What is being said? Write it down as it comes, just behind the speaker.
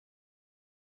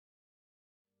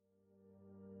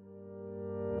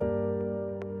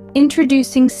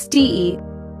Introducing STEEi,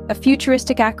 a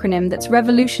futuristic acronym that's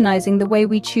revolutionizing the way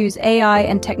we choose AI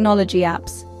and technology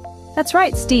apps. That's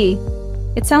right, STEEi.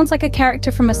 It sounds like a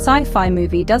character from a sci-fi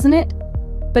movie, doesn't it?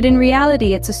 But in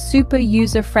reality, it's a super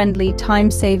user-friendly,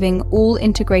 time-saving,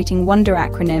 all-integrating wonder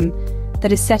acronym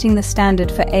that is setting the standard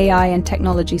for AI and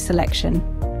technology selection.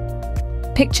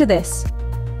 Picture this: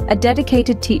 a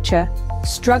dedicated teacher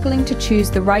struggling to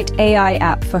choose the right AI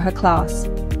app for her class.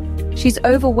 She's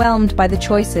overwhelmed by the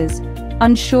choices,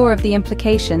 unsure of the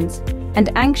implications,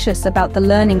 and anxious about the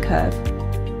learning curve.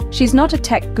 She's not a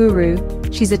tech guru,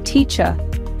 she's a teacher,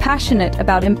 passionate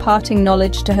about imparting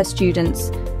knowledge to her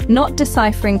students, not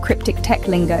deciphering cryptic tech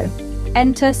lingo.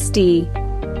 Enter STEEi.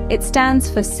 It stands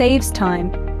for Saves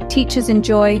Time, Teachers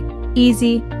Enjoy,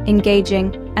 Easy,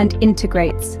 Engaging, and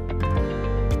Integrates.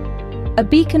 A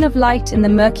beacon of light in the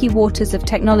murky waters of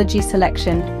technology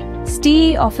selection,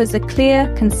 STEEi offers a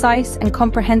clear, concise, and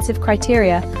comprehensive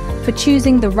criteria for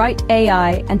choosing the right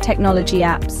AI and technology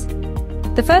apps.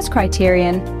 The first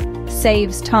criterion,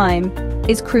 saves time,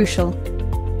 is crucial.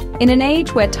 In an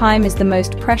age where time is the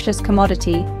most precious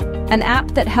commodity, an app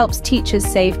that helps teachers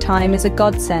save time is a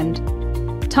godsend.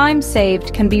 Time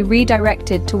saved can be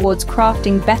redirected towards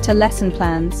crafting better lesson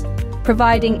plans,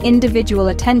 providing individual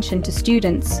attention to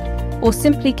students, or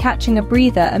simply catching a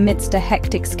breather amidst a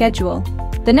hectic schedule.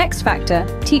 The next factor,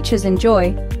 teachers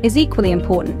enjoy, is equally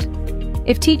important.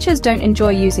 If teachers don't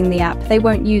enjoy using the app, they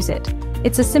won't use it.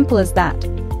 It's as simple as that.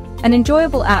 An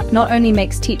enjoyable app not only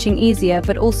makes teaching easier,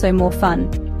 but also more fun.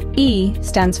 E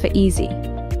stands for easy.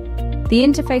 The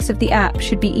interface of the app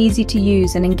should be easy to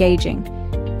use and engaging.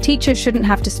 Teachers shouldn't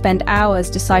have to spend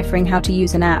hours deciphering how to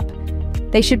use an app.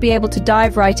 They should be able to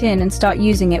dive right in and start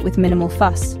using it with minimal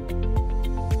fuss.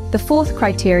 The fourth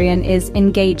criterion is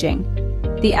engaging.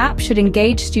 The app should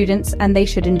engage students and they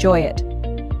should enjoy it.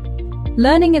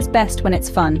 Learning is best when it's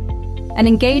fun. An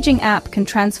engaging app can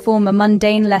transform a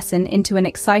mundane lesson into an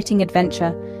exciting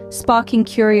adventure, sparking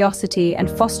curiosity and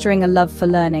fostering a love for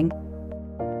learning.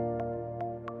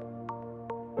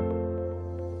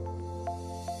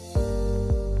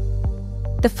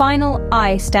 The final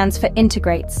I stands for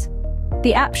integrates.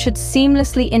 The app should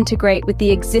seamlessly integrate with the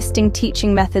existing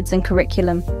teaching methods and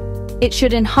curriculum. It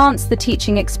should enhance the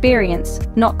teaching experience,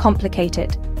 not complicate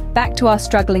it. Back to our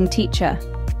struggling teacher.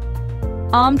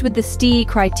 Armed with the STEEi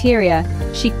criteria,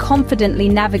 she confidently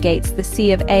navigates the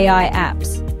sea of AI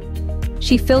apps.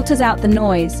 She filters out the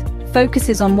noise,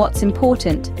 focuses on what's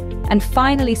important, and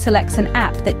finally selects an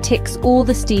app that ticks all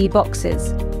the STEEi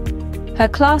boxes. Her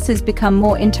classes become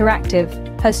more interactive,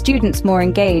 her students more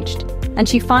engaged, and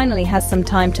she finally has some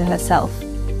time to herself.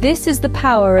 This is the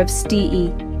power of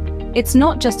STEEi. It's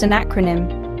not just an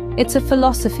acronym, it's a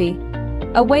philosophy,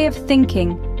 a way of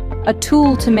thinking, a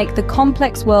tool to make the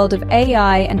complex world of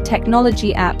AI and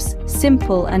technology apps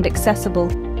simple and accessible.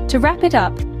 To wrap it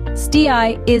up,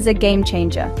 STEEi is a game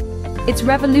changer. It's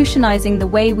revolutionizing the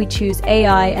way we choose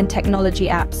AI and technology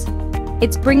apps.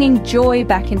 It's bringing joy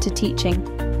back into teaching,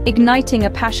 igniting a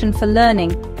passion for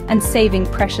learning, and saving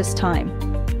precious time.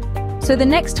 So the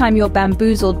next time you're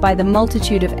bamboozled by the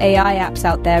multitude of AI apps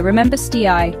out there, remember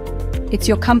STEEi. It's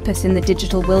your compass in the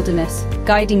digital wilderness,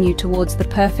 guiding you towards the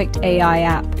perfect AI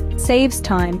app. Saves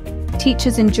time,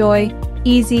 teachers enjoy,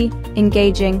 easy,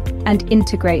 engaging, and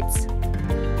integrates.